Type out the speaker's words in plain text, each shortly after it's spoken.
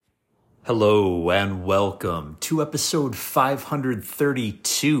Hello and welcome to episode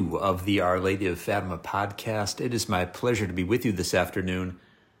 532 of the Our Lady of Fatima podcast. It is my pleasure to be with you this afternoon.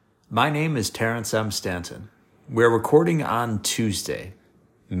 My name is Terrence M. Stanton. We're recording on Tuesday,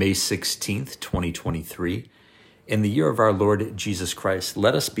 May 16th, 2023, in the year of our Lord Jesus Christ.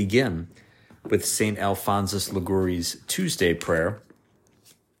 Let us begin with St. Alphonsus Liguori's Tuesday prayer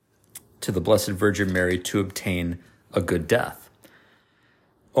to the Blessed Virgin Mary to obtain a good death.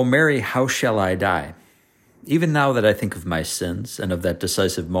 O Mary, how shall I die? Even now that I think of my sins and of that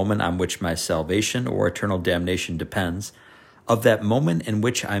decisive moment on which my salvation or eternal damnation depends, of that moment in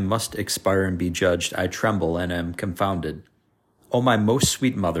which I must expire and be judged, I tremble and am confounded. O my most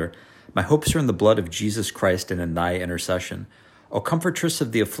sweet Mother, my hopes are in the blood of Jesus Christ and in thy intercession. O Comfortress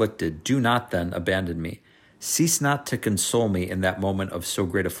of the afflicted, do not then abandon me. Cease not to console me in that moment of so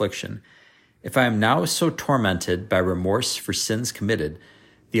great affliction. If I am now so tormented by remorse for sins committed,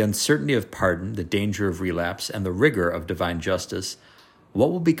 the uncertainty of pardon, the danger of relapse, and the rigor of divine justice,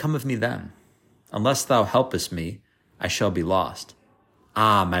 what will become of me then? Unless thou helpest me, I shall be lost.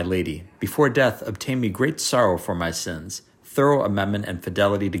 Ah, my Lady, before death, obtain me great sorrow for my sins, thorough amendment and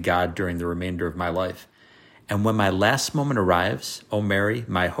fidelity to God during the remainder of my life. And when my last moment arrives, O Mary,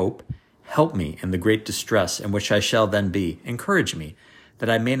 my hope, help me in the great distress in which I shall then be. Encourage me, that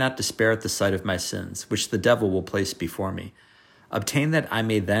I may not despair at the sight of my sins, which the devil will place before me. Obtain that I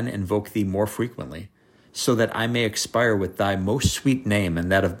may then invoke thee more frequently, so that I may expire with thy most sweet name and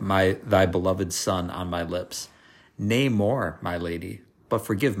that of thy beloved Son on my lips. Nay more, my Lady, but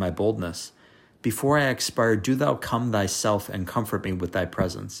forgive my boldness. Before I expire, do thou come thyself and comfort me with thy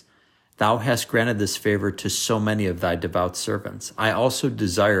presence. Thou hast granted this favor to so many of thy devout servants. I also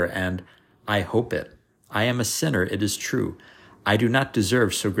desire and I hope it. I am a sinner, it is true. I do not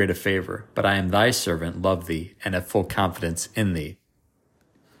deserve so great a favor, but I am thy servant, love thee, and have full confidence in thee.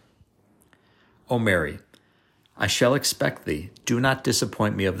 O Mary, I shall expect thee. Do not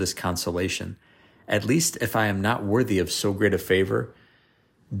disappoint me of this consolation. At least if I am not worthy of so great a favor,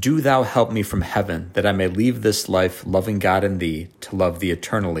 do thou help me from heaven, that I may leave this life loving God and thee, to love thee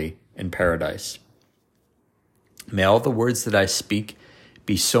eternally in paradise. May all the words that I speak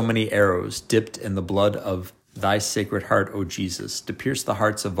be so many arrows dipped in the blood of thy sacred heart, O Jesus, to pierce the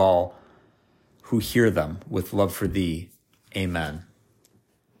hearts of all who hear them with love for thee. Amen.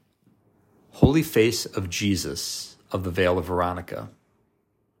 Holy Face of Jesus of the Vale of Veronica.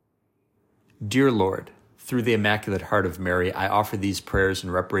 Dear Lord, through the Immaculate Heart of Mary, I offer these prayers in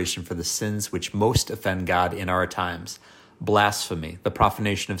reparation for the sins which most offend God in our times: blasphemy, the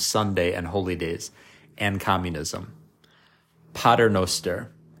profanation of Sunday and holy days, and communism. Pater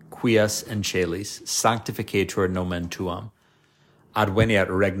Noster, quies in celis, sanctificator nomen tuam, adveniat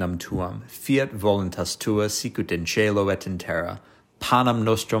regnum tuam, fiat voluntas tua sicut in cielo et in terra, panem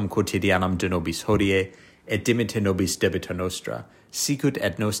nostrum quotidianum de nobis hodie, et dimitte nobis debita nostra, sicut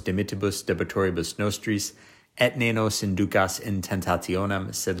et nos dimitibus debitoribus nostris, et ne nos inducas in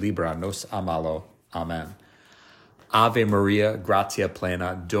tentationem, sed libera nos a malo. Amen. Ave Maria, gratia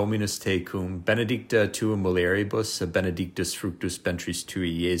plena, Dominus tecum, benedicta tu in mulieribus, benedictus fructus ventris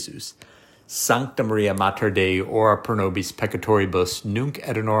tui, Iesus. Sancta Maria Mater Dei, ora pro nobis peccatoribus, nunc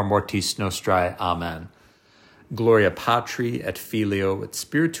et in hora mortis nostrae. Amen. Gloria Patri et Filio et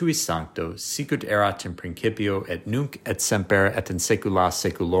Spiritui Sancto, sicut erat in principio et nunc et semper et in saecula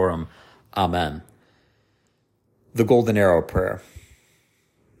saeculorum. Amen. The Golden Arrow Prayer.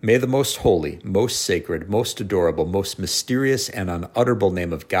 May the most holy, most sacred, most adorable, most mysterious and unutterable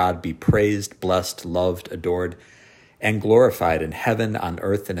name of God be praised, blessed, loved, adored, and glorified in heaven, on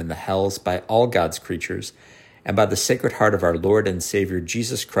earth, and in the hells by all God's creatures, and by the Sacred Heart of our Lord and Savior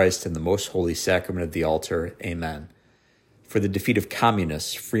Jesus Christ in the most holy sacrament of the altar. Amen. For the defeat of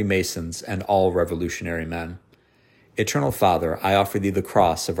communists, Freemasons, and all revolutionary men. Eternal Father, I offer thee the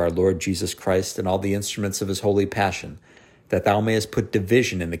cross of our Lord Jesus Christ and all the instruments of his holy passion, that thou mayest put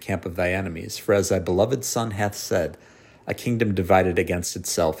division in the camp of thy enemies. For as thy beloved Son hath said, a kingdom divided against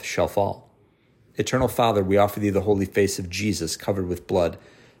itself shall fall. Eternal Father, we offer thee the holy face of Jesus, covered with blood,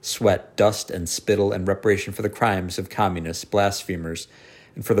 sweat, dust, and spittle, and reparation for the crimes of communists, blasphemers,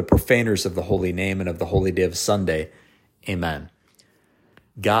 and for the profaners of the holy name and of the holy day of Sunday. Amen.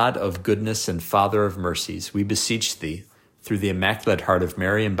 God of goodness and Father of mercies, we beseech thee, through the Immaculate Heart of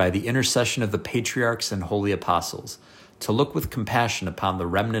Mary and by the intercession of the patriarchs and holy apostles, to look with compassion upon the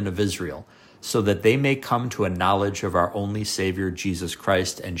remnant of Israel, so that they may come to a knowledge of our only Savior, Jesus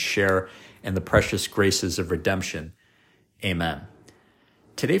Christ, and share in the precious graces of redemption. Amen.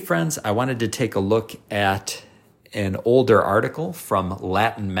 Today, friends, I wanted to take a look at an older article from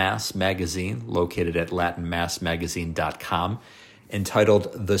Latin Mass magazine, located at latinmassmagazine.com.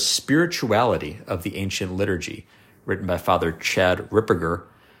 entitled The Spirituality of the Ancient Liturgy, written by Father Chad Ripperger,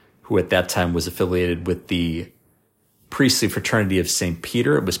 who at that time was affiliated with the Priestly Fraternity of St.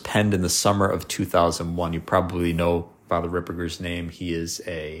 Peter. It was penned in the summer of 2001. You probably know Father Ripperger's name. He is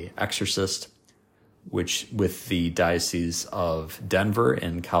an exorcist, which with the Diocese of Denver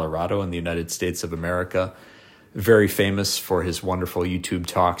in Colorado in the United States of America. Very famous for his wonderful YouTube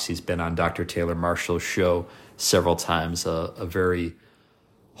talks. He's been on Dr. Taylor Marshall's show several times, a very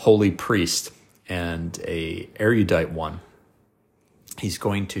holy priest and a erudite one. He's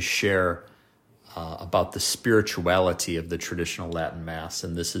going to share about the spirituality of the traditional Latin Mass,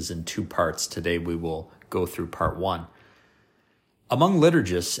 and this is in two parts. Today we will go through part one. Among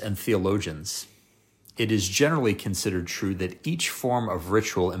liturgists and theologians, it is generally considered true that each form of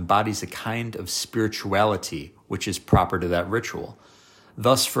ritual embodies a kind of spirituality which is proper to that ritual.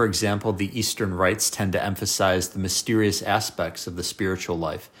 Thus, for example, the Eastern rites tend to emphasize the mysterious aspects of the spiritual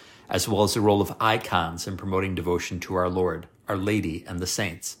life, as well as the role of icons in promoting devotion to our Lord, Our Lady, and the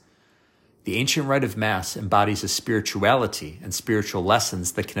saints. The ancient rite of Mass embodies a spirituality and spiritual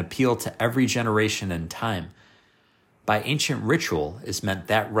lessons that can appeal to every generation and time. By ancient ritual is meant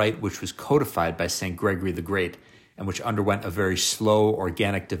that rite which was codified by St. Gregory the Great and which underwent a very slow,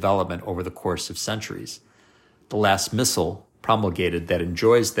 organic development over the course of centuries. The last missal promulgated that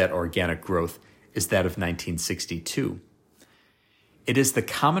enjoys that organic growth is that of 1962. It is the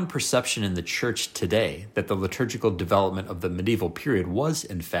common perception in the Church today that the liturgical development of the medieval period was,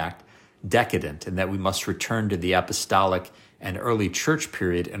 in fact, decadent, and that we must return to the apostolic and early church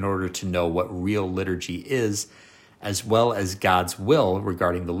period in order to know what real liturgy is, as well as God's will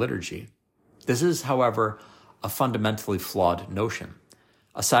regarding the liturgy. This is, however, a fundamentally flawed notion.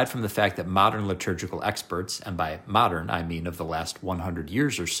 Aside from the fact that modern liturgical experts, and by modern I mean of the last 100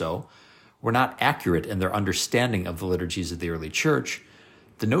 years or so, were not accurate in their understanding of the liturgies of the early church,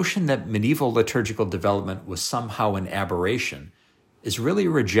 the notion that medieval liturgical development was somehow an aberration is really a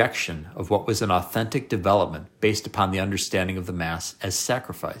rejection of what was an authentic development based upon the understanding of the Mass as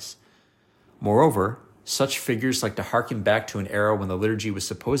sacrifice. Moreover, such figures like to hearken back to an era when the liturgy was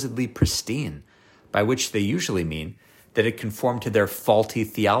supposedly pristine, by which they usually mean that it conformed to their faulty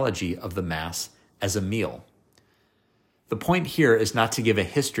theology of the Mass as a meal. The point here is not to give a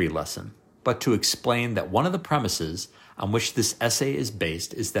history lesson, but to explain that one of the premises on which this essay is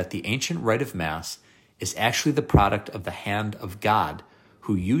based is that the ancient rite of Mass is actually the product of the hand of God,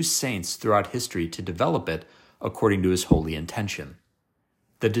 who used saints throughout history to develop it according to his holy intention.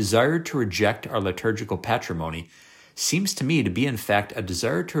 The desire to reject our liturgical patrimony seems to me to be in fact a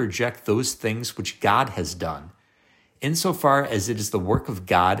desire to reject those things which God has done. Insofar as it is the work of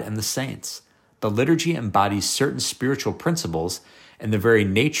God and the saints, the liturgy embodies certain spiritual principles and the very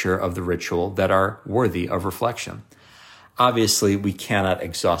nature of the ritual that are worthy of reflection. Obviously, we cannot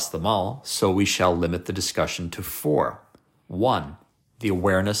exhaust them all, so we shall limit the discussion to 4. 1. The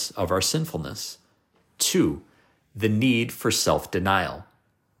awareness of our sinfulness. 2. The need for self-denial.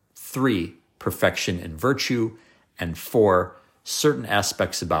 3. Perfection in virtue. And 4. Certain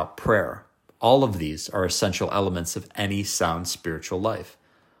aspects about prayer. All of these are essential elements of any sound spiritual life.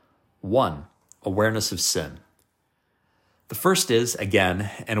 1. Awareness of sin. The first is,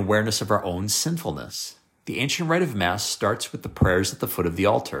 again, an awareness of our own sinfulness. The ancient rite of Mass starts with the prayers at the foot of the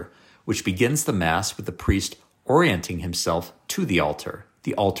altar, which begins the Mass with the priest orienting himself to the altar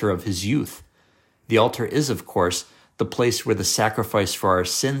of his youth. The altar is, of course, the place where the sacrifice for our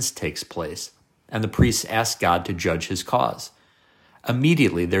sins takes place, and the priest asks God to judge his cause.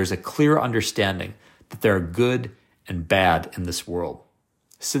 Immediately, there is a clear understanding that there are good and bad in this world.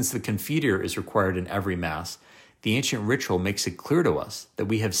 Since the Confiteor is required in every Mass, the ancient ritual makes it clear to us that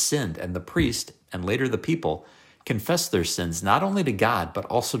we have sinned, and the priest, and later the people, confess their sins not only to God, but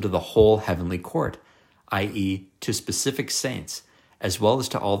also to the whole heavenly court, i.e., to specific saints, as well as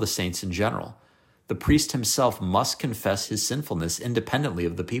to all the saints in general. The priest himself must confess his sinfulness independently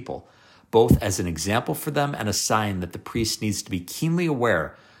of the people, both as an example for them and a sign that the priest needs to be keenly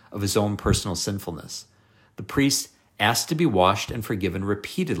aware of his own personal sinfulness. The priest asks to be washed and forgiven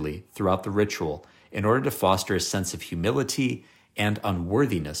repeatedly throughout the ritual, in order to foster a sense of humility and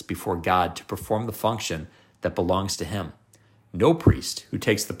unworthiness before God to perform the function that belongs to him. No priest who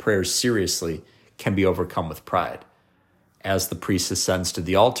takes the prayers seriously can be overcome with pride. As the priest ascends to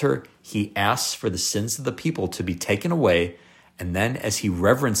the altar, he asks for the sins of the people to be taken away, and then as he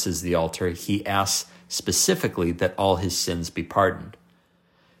reverences the altar, he asks specifically that all his sins be pardoned.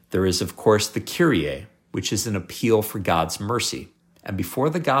 There is, of course, the Kyrie, which is an appeal for God's mercy, and before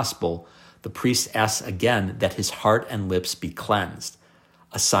the gospel, the priest asks again that his heart and lips be cleansed.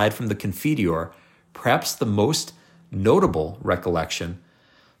 Aside from the Confiteor, perhaps the most Notable recollection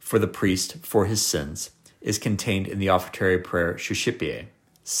for the priest for his sins is contained in the offertory prayer Shuscipiae,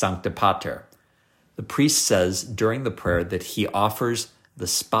 Sancta Pater. The priest says during the prayer that he offers the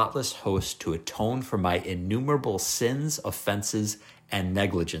spotless host to atone for my innumerable sins, offenses, and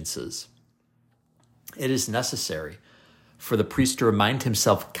negligences. It is necessary for the priest to remind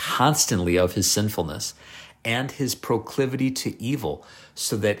himself constantly of his sinfulness and his proclivity to evil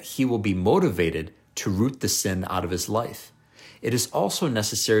so that he will be motivated to root the sin out of his life. It is also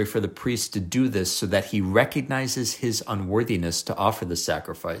necessary for the priest to do this so that he recognizes his unworthiness to offer the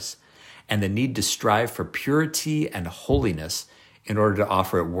sacrifice and the need to strive for purity and holiness in order to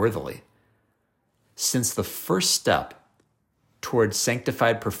offer it worthily. Since the first step towards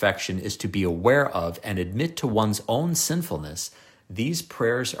sanctified perfection is to be aware of and admit to one's own sinfulness, these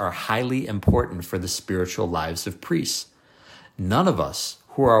prayers are highly important for the spiritual lives of priests. None of us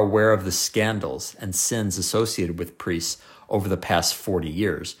who are aware of the scandals and sins associated with priests over the past 40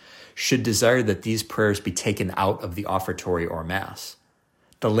 years should desire that these prayers be taken out of the offertory or Mass.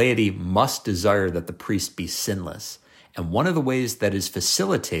 The laity must desire that the priest be sinless, and one of the ways that is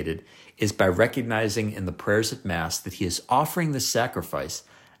facilitated is by recognizing in the prayers at Mass that he is offering the sacrifice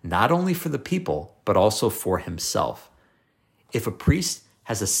not only for the people, but also for himself. If a priest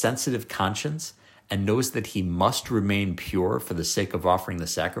has a sensitive conscience and knows that he must remain pure for the sake of offering the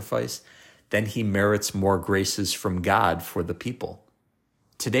sacrifice, then he merits more graces from God for the people.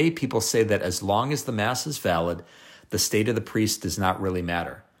 Today, people say that as long as the Mass is valid, the state of the priest does not really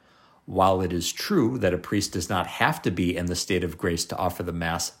matter. While it is true that a priest does not have to be in the state of grace to offer the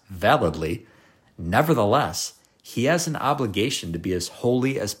Mass validly, nevertheless, he has an obligation to be as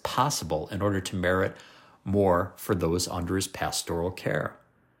holy as possible in order to merit more for those under his pastoral care.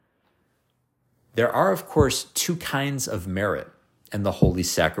 There are, of course, two kinds of merit in the holy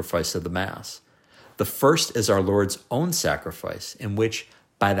sacrifice of the Mass. The first is our Lord's own sacrifice, in which,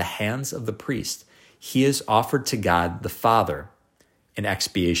 by the hands of the priest, he is offered to God the Father in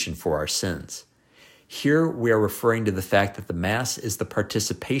expiation for our sins. Here we are referring to the fact that the Mass is the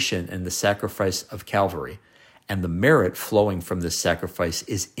participation in the sacrifice of Calvary, and the merit flowing from this sacrifice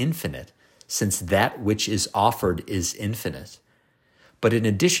is infinite, since that which is offered is infinite. But in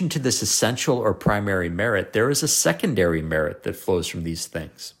addition to this essential or primary merit, there is a secondary merit that flows from these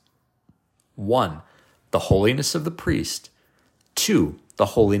things. 1, the holiness of the priest. 2, the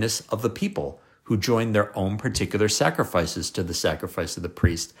holiness of the people, who join their own particular sacrifices to the sacrifice of the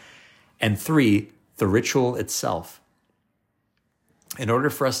priest. And 3, the ritual itself. In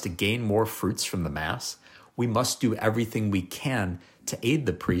order for us to gain more fruits from the Mass, we must do everything we can to aid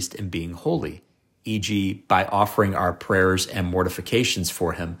the priest in being holy, e.g., by offering our prayers and mortifications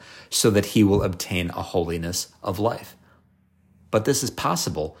for him so that he will obtain a holiness of life. But this is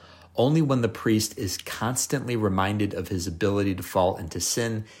possible only when the priest is constantly reminded of his ability to fall into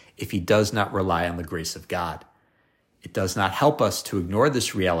sin if he does not rely on the grace of God. It does not help us to ignore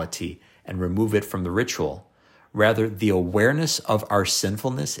this reality and remove it from the ritual. Rather, the awareness of our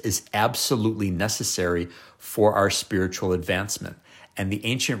sinfulness is absolutely necessary for our spiritual advancement, and the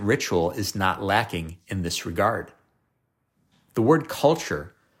ancient ritual is not lacking in this regard. The word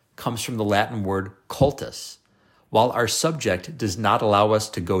culture comes from the Latin word cultus. While our subject does not allow us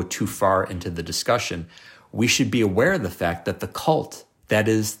to go too far into the discussion, we should be aware of the fact that the cult, that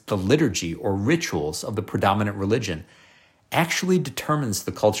is, the liturgy or rituals of the predominant religion, actually determines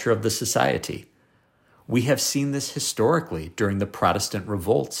the culture of the society. We have seen this historically during the Protestant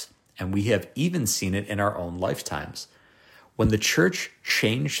revolts, and we have even seen it in our own lifetimes. When the Church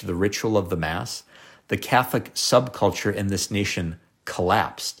changed the ritual of the Mass, the Catholic subculture in this nation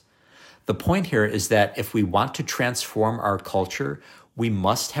collapsed. The point here is that if we want to transform our culture, we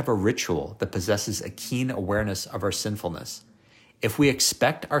must have a ritual that possesses a keen awareness of our sinfulness. If we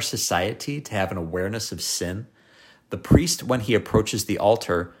expect our society to have an awareness of sin, the priest, when he approaches the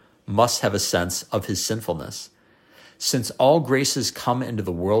altar, must have a sense of his sinfulness. Since all graces come into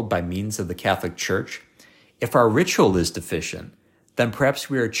the world by means of the Catholic Church, if our ritual is deficient, then perhaps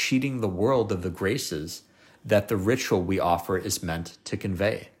we are cheating the world of the graces that the ritual we offer is meant to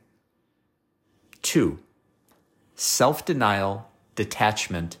convey. 2, self-denial,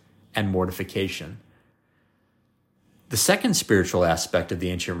 detachment, and mortification. The second spiritual aspect of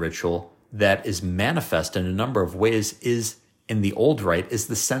the ancient ritual that is manifest in a number of ways in the old rite is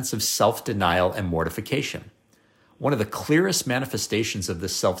the sense of self-denial and mortification. One of the clearest manifestations of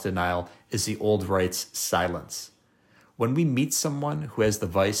this self-denial is the old rite's silence. When we meet someone who has the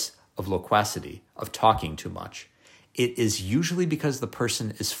vice of loquacity, of talking too much, it is usually because the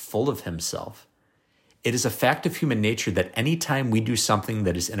person is full of himself. It is a fact of human nature that any time we do something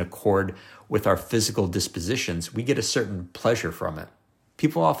that is in accord with our physical dispositions, we get a certain pleasure from it.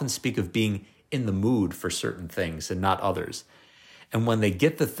 People often speak of being in the mood for certain things and not others. And when they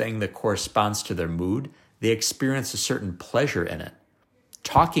get the thing that corresponds to their mood, they experience a certain pleasure in it.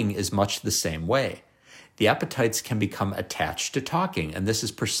 Talking is much the same way. The appetites can become attached to talking, and this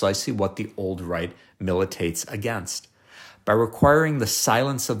is precisely what the old rite militates against. By requiring the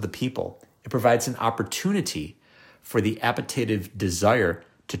silence of the people, it provides an opportunity for the appetitive desire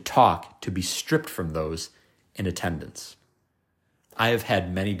to talk to be stripped from those in attendance. I have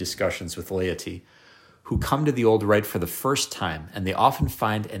had many discussions with laity who come to the old rite for the first time, and they often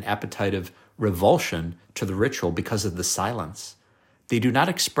find an appetitive revulsion to the ritual because of the silence. They do not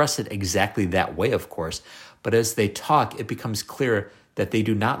express it exactly that way, of course, but as they talk, it becomes clear that they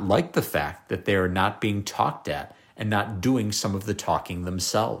do not like the fact that they are not being talked at and not doing some of the talking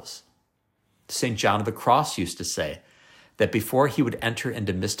themselves. St. John of the Cross used to say that before he would enter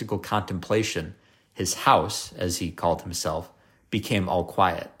into mystical contemplation, his house, as he called himself, became all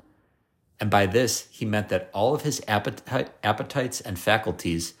quiet. And by this, he meant that all of his appetites and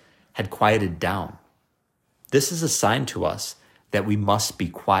faculties had quieted down. This is a sign to us that we must be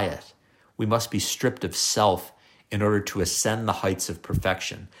quiet. We must be stripped of self in order to ascend the heights of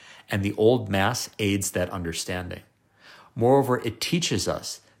perfection, and the old Mass aids that understanding. Moreover, it teaches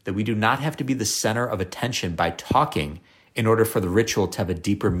us that we do not have to be the center of attention by talking in order for the ritual to have a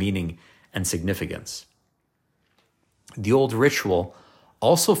deeper meaning and significance. The old ritual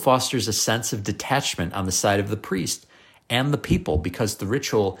also fosters a sense of detachment on the side of the priest and the people because the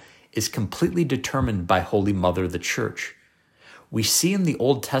ritual is completely determined by Holy Mother, the Church. We see in the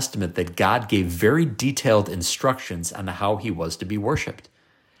Old Testament that God gave very detailed instructions on how he was to be worshipped.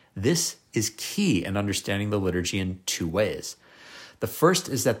 This is key in understanding the liturgy in two ways. The first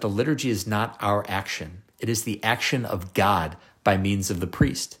is that the liturgy is not our action. It is the action of God by means of the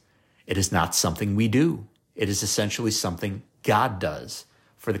priest. It is not something we do. It is essentially something God does,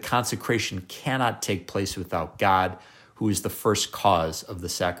 for the consecration cannot take place without God, who is the first cause of the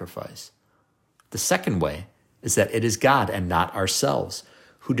sacrifice. The second way is that it is God and not ourselves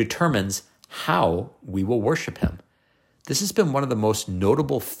who determines how we will worship him. This has been one of the most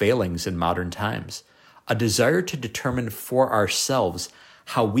notable failings in modern times, a desire to determine for ourselves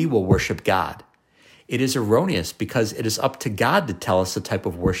how we will worship God. It is erroneous because it is up to God to tell us the type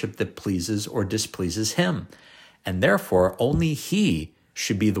of worship that pleases or displeases him, and therefore only he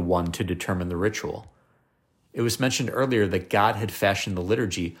should be the one to determine the ritual. It was mentioned earlier that God had fashioned the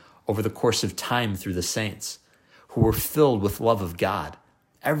liturgy over the course of time through the saints, who were filled with love of God.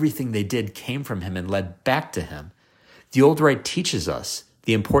 Everything they did came from him and led back to him. The old rite teaches us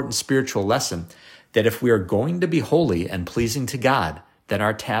the important spiritual lesson that if we are going to be holy and pleasing to God, then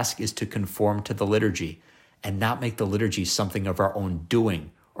our task is to conform to the liturgy and not make the liturgy something of our own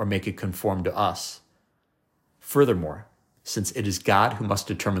doing or make it conform to us. Furthermore, since it is God who must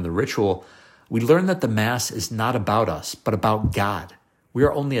determine the ritual, we learn that the Mass is not about us, but about God. We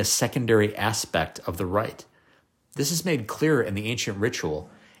are only a secondary aspect of the rite. This is made clear in the ancient ritual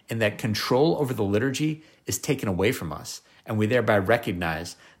in that control over the liturgy is taken away from us, and we thereby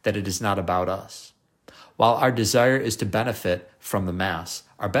recognize that it is not about us. While our desire is to benefit from the Mass,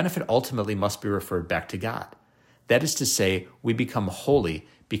 our benefit ultimately must be referred back to God. That is to say, we become holy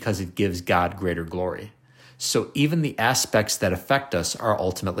because it gives God greater glory. So even the aspects that affect us are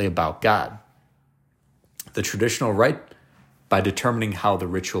ultimately about God. The traditional rite, by determining how the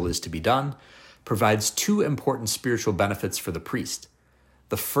ritual is to be done, provides two important spiritual benefits for the priest.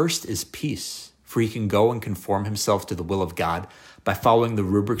 The first is peace, for he can go and conform himself to the will of God by following the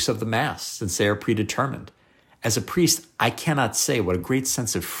rubrics of the Mass, since they are predetermined. As a priest, I cannot say what a great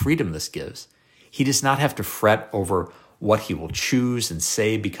sense of freedom this gives. He does not have to fret over what he will choose and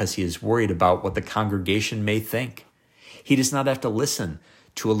say because he is worried about what the congregation may think. He does not have to listen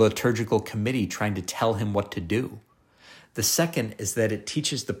to a liturgical committee trying to tell him what to do. The second is that it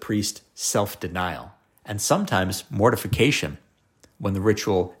teaches the priest self-denial and sometimes mortification when the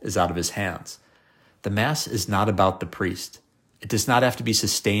ritual is out of his hands. The Mass is not about the priest. It does not have to be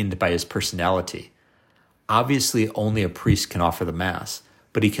sustained by his personality. Obviously, only a priest can offer the Mass,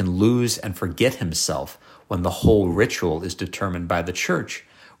 but he can lose and forget himself when the whole ritual is determined by the Church,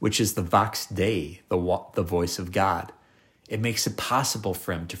 which is the Vox Dei, the voice of God. It makes it possible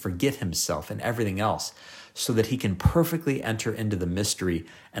for him to forget himself and everything else so that he can perfectly enter into the mystery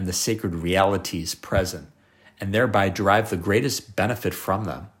and the sacred realities present, and thereby derive the greatest benefit from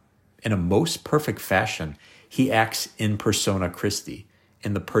them. In a most perfect fashion, he acts in persona Christi,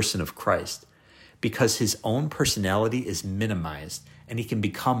 in the person of Christ, because his own personality is minimized and he can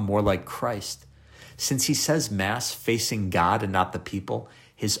become more like Christ. Since he says Mass facing God and not the people,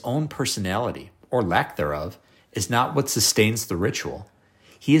 his own personality, or lack thereof, is not what sustains the ritual.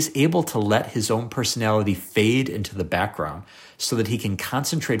 He is able to let his own personality fade into the background so that he can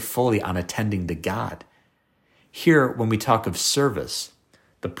concentrate fully on attending to God. Here, when we talk of service,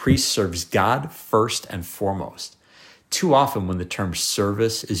 the priest serves God first and foremost. Too often when the term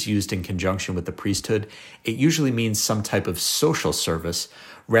service is used in conjunction with the priesthood, it usually means some type of social service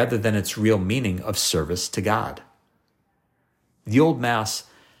rather than its real meaning of service to God. The Old Mass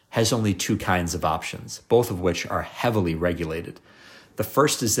has only two kinds of options, both of which are heavily regulated. The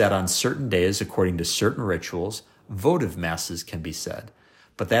first is that on certain days, according to certain rituals, votive masses can be said,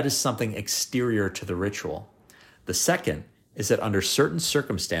 but that is something exterior to the ritual. The second is that under certain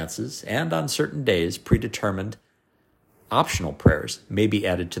circumstances and on certain days, predetermined optional prayers may be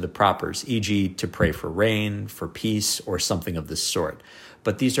added to the propers, e.g. to pray for rain, for peace, or something of this sort.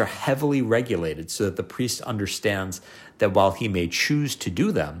 But these are heavily regulated so that the priest understands that while he may choose to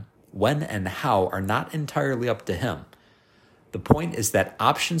do them, when and how are not entirely up to him. The point is that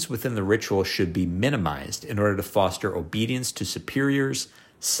options within the ritual should be minimized in order to foster obedience to superiors,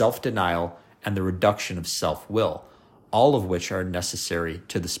 self-denial, and the reduction of self-will, all of which are necessary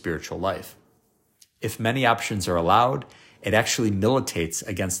to the spiritual life. If many options are allowed, it actually militates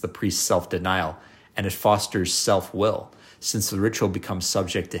against the priest's self-denial, and it fosters self-will, since the ritual becomes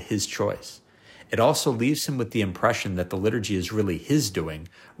subject to his choice. It also leaves him with the impression that the liturgy is really his doing,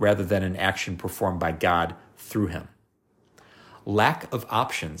 rather than an action performed by God through him. Lack of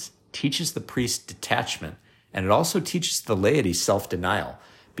options teaches the priest detachment, and it also teaches the laity self-denial,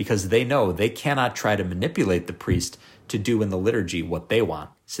 because they know they cannot try to manipulate the priest to do in the liturgy what they want,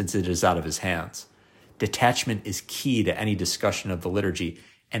 since it is out of his hands. Detachment is key to any discussion of the liturgy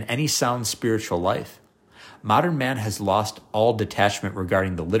and any sound spiritual life. Modern man has lost all detachment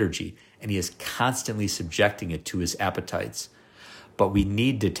regarding the liturgy, and he is constantly subjecting it to his appetites. But we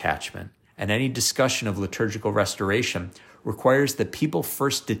need detachment, and any discussion of liturgical restoration requires that people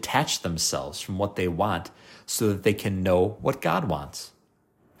first detach themselves from what they want so that they can know what God wants.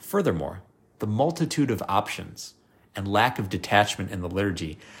 Furthermore, the multitude of options and lack of detachment in the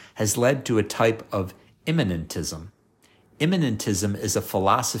liturgy has led to a type of immanentism. Immanentism is a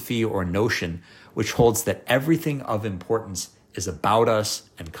philosophy or notion which holds that everything of importance is about us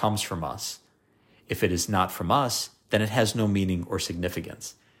and comes from us. If it is not from us, then it has no meaning or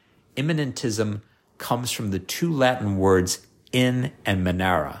significance. Immanentism comes from the two Latin words in and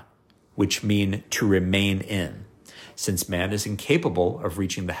manere, which mean to remain in. Since man is incapable of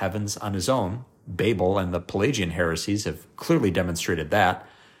reaching the heavens on his own, Babel and the Pelagian heresies have clearly demonstrated that,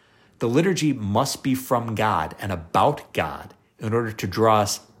 the liturgy must be from God and about God in order to draw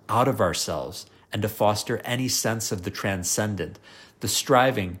us out of ourselves and to foster any sense of the transcendent, the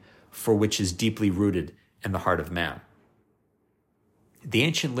striving for which is deeply rooted in the heart of man. The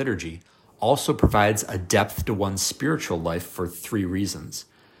ancient liturgy also provides a depth to one's spiritual life for three reasons.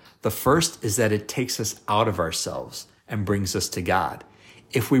 The first is that it takes us out of ourselves and brings us to God.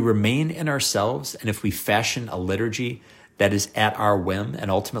 If we remain in ourselves and if we fashion a liturgy that is at our whim and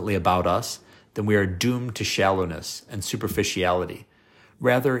ultimately about us, then we are doomed to shallowness and superficiality.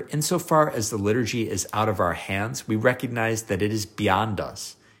 Rather, insofar as the liturgy is out of our hands, we recognize that it is beyond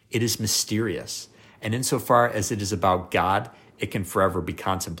us. It is mysterious. And insofar as it is about God, it can forever be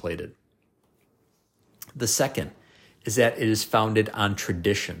contemplated. The second is that it is founded on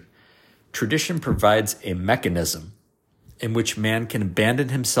tradition. Tradition provides a mechanism in which man can abandon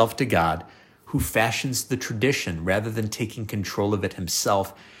himself to God, who fashions the tradition rather than taking control of it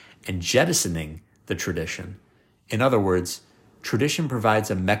himself and jettisoning the tradition. In other words, tradition provides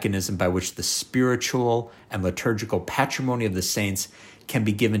a mechanism by which the spiritual and liturgical patrimony of the saints can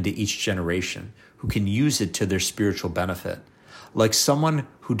be given to each generation, who can use it to their spiritual benefit. Like someone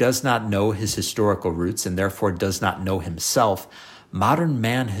who does not know his historical roots and therefore does not know himself, modern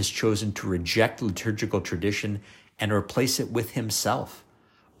man has chosen to reject liturgical tradition and replace it with himself,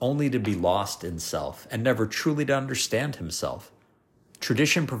 only to be lost in self and never truly to understand himself.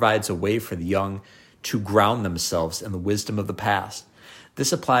 Tradition provides a way for the young to ground themselves in the wisdom of the past.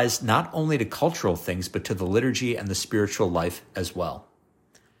 This applies not only to cultural things, but to the liturgy and the spiritual life as well.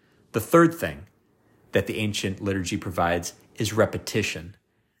 The third thing that the ancient liturgy provides is repetition.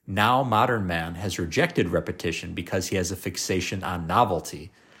 Now modern man has rejected repetition because he has a fixation on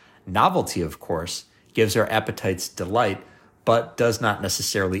novelty. Novelty, of course, gives our appetites delight, but does not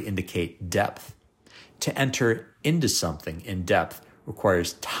necessarily indicate depth. To enter into something in depth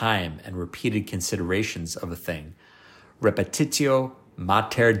requires time and repeated considerations of a thing. Repetitio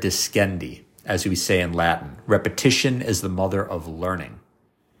mater discendi, as we say in Latin. Repetition is the mother of learning.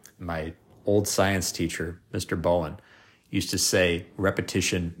 My old science teacher, Mr. Bowen, used to say,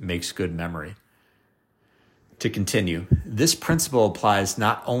 repetition makes good memory. To continue, this principle applies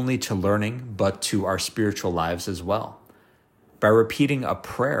not only to learning, but to our spiritual lives as well. By repeating a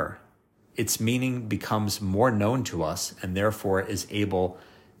prayer, its meaning becomes more known to us and therefore is able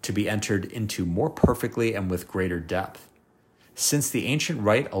to be entered into more perfectly and with greater depth. Since the ancient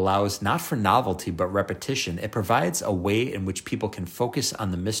rite allows not for novelty but repetition, it provides a way in which people can focus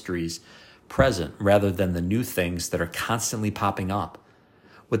on the mysteries present rather than the new things that are constantly popping up.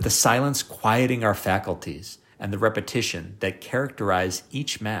 With the silence quieting our faculties and the repetition that characterize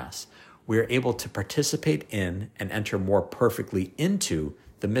each Mass, we are able to participate in and enter more perfectly into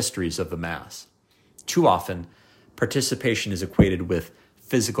the mysteries of the Mass. Too often, participation is equated with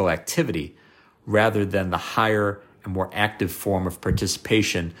physical activity rather than the higher and more active form of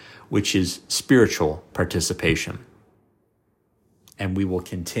participation, which is spiritual participation. And we will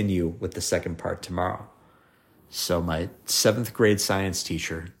continue with the second part tomorrow. So my 7th grade science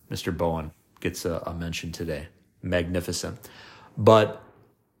teacher, Mr. Bowen, gets a mention today. Magnificent. But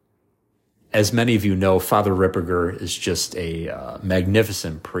as many of you know, Father Ripperger is just a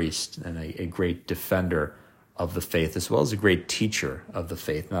magnificent priest and a great defender of the faith, as well as a great teacher of the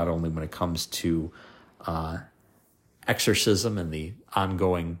faith, not only when it comes to exorcism and the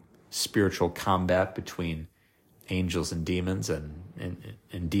ongoing spiritual combat between angels and demons, and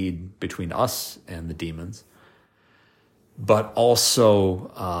indeed between us and the demons, but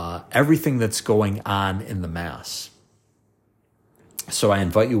also everything that's going on in the Mass. So I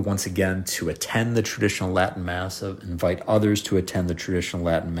invite you once again to attend the traditional Latin Mass, invite others to attend the traditional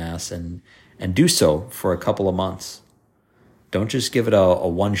Latin Mass, and do so for a couple of months. Don't just give it a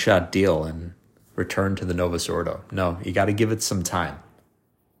one-shot deal and return to the Novus Ordo. No, you got to give it some time.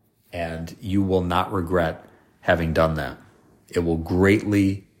 And you will not regret having done that. It will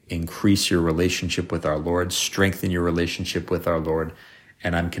greatly increase your relationship with our Lord, strengthen your relationship with our Lord.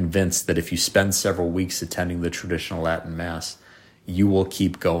 And I'm convinced that if you spend several weeks attending the traditional Latin Mass, you will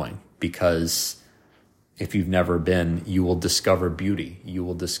keep going, because if you've never been, you will discover beauty, you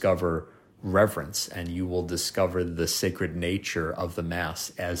will discover reverence, and you will discover the sacred nature of the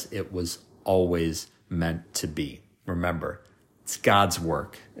Mass as it was always meant to be. Remember, it's God's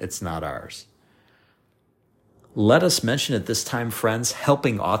work, it's not ours. Let us mention at this time, friends,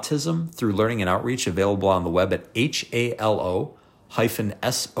 Helping Autism through Learning and Outreach, available on the web at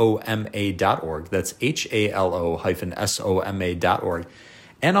halo-soma.org. That's halo-soma.org.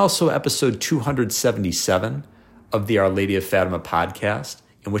 And also episode 277 of the Our Lady of Fatima podcast,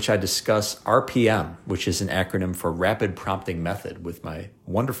 in which I discuss RPM, which is an acronym for Rapid Prompting Method, with my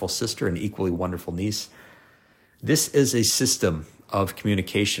wonderful sister and equally wonderful niece. This is a system of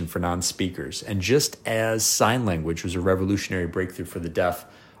communication for non-speakers. And just as sign language was a revolutionary breakthrough for the deaf,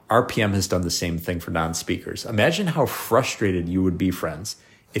 RPM has done the same thing for non-speakers. Imagine how frustrated you would be, friends,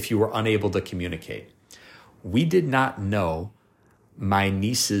 if you were unable to communicate. We did not know my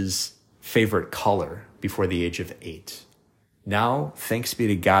niece's favorite color before the age of 8. Now, thanks be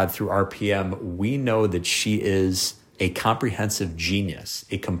to God, through RPM, we know that she is a comprehensive genius,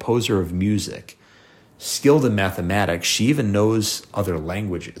 a composer of music, skilled in mathematics. She even knows other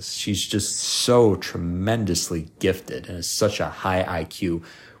languages. She's just so tremendously gifted and has such a high IQ.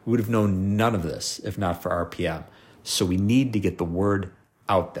 We would have known none of this if not for RPM. So we need to get the word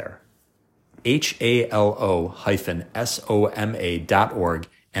out there. halo-soma.org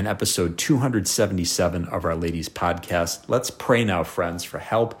and episode 277 of Our Lady's podcast. Let's pray now, friends, for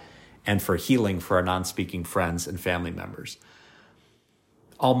help and for healing for our non-speaking friends and family members.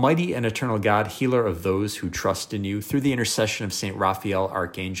 Almighty and eternal God, healer of those who trust in you, through the intercession of St. Raphael,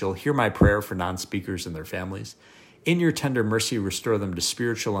 Archangel, hear my prayer for non-speakers and their families. In your tender mercy, restore them to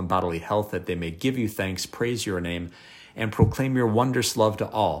spiritual and bodily health, that they may give you thanks, praise your name, and proclaim your wondrous love to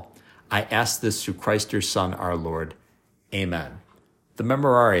all. I ask this through Christ your Son, our Lord. Amen. The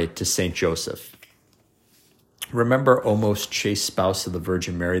Memorare to St. Joseph. Remember, O most chaste spouse of the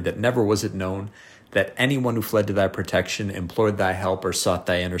Virgin Mary, that never was it known that anyone who fled to thy protection, implored thy help, or sought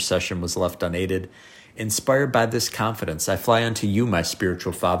thy intercession was left unaided. Inspired by this confidence, I fly unto you, my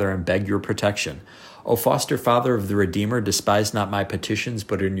spiritual Father, and beg your protection. O foster Father of the Redeemer, despise not my petitions,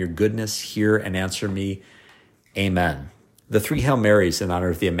 but in your goodness hear and answer me. Amen. The 3 Hail Marys in honor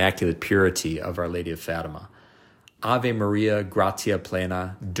of the Immaculate Purity of Our Lady of Fatima. Ave Maria, gratia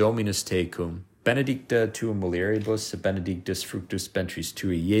plena, Dominus tecum, benedicta tu in mulieribus, benedictus fructus ventris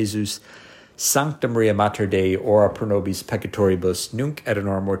tui, Iesus. Sancta Maria Mater Dei, ora pro nobis peccatoribus, nunc et in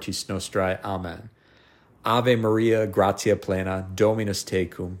hora mortis nostrae. Amen. Ave Maria, gratia plena, Dominus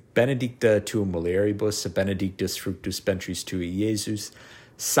tecum, benedicta tu in mulieribus, benedictus fructus ventris tui, Iesus.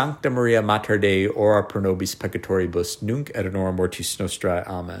 Sancta Maria Mater Dei, ora pro nobis peccatoribus, nunc et in hora mortis nostrae.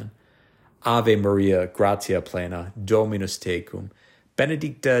 Amen. Ave Maria, gratia plena, Dominus tecum,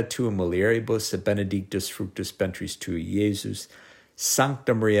 benedicta tu in mulieribus, et benedictus fructus ventris tui, Iesus.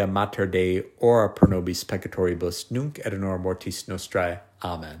 Sancta Maria Mater Dei, ora pro nobis peccatoribus, nunc et in hora mortis nostrae.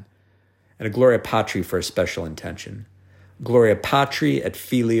 Amen. And a Gloria Patri for a special intention. Gloria Patri et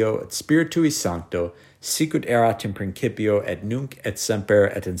Filio et Spiritui Sancto, sicut erat in principio et nunc et semper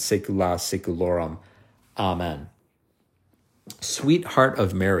et in saecula saeculorum. Amen. Sweet Heart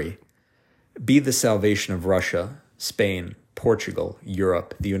of Mary, be the salvation of Russia, Spain, Portugal,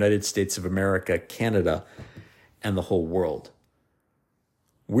 Europe, the United States of America, Canada, and the whole world.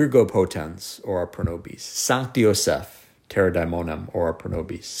 Virgo potens, ora pro nobis. Sancti Joseph, terra daemonem, ora pro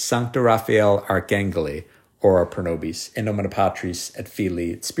nobis. Sancta Raphael Archangeli, ora pro nobis. In nomine Patris et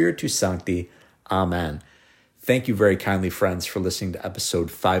Filii et Spiritus Sancti. Amen. Thank you very kindly, friends, for listening to episode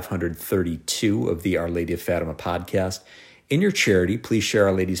 532 of the Our Lady of Fatima podcast. In your charity, please share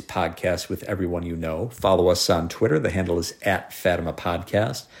Our Lady's podcast with everyone you know. Follow us on Twitter. The handle is @Fatima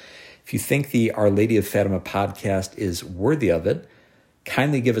Podcast. If you think the Our Lady of Fatima podcast is worthy of it,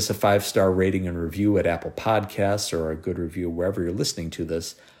 kindly give us a 5-star rating and review at Apple Podcasts or a good review wherever you're listening to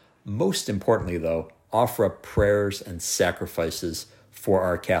this. Most importantly, though, offer up prayers and sacrifices for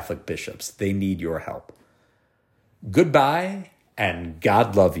our Catholic bishops. They need your help. Goodbye, and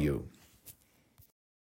God love you.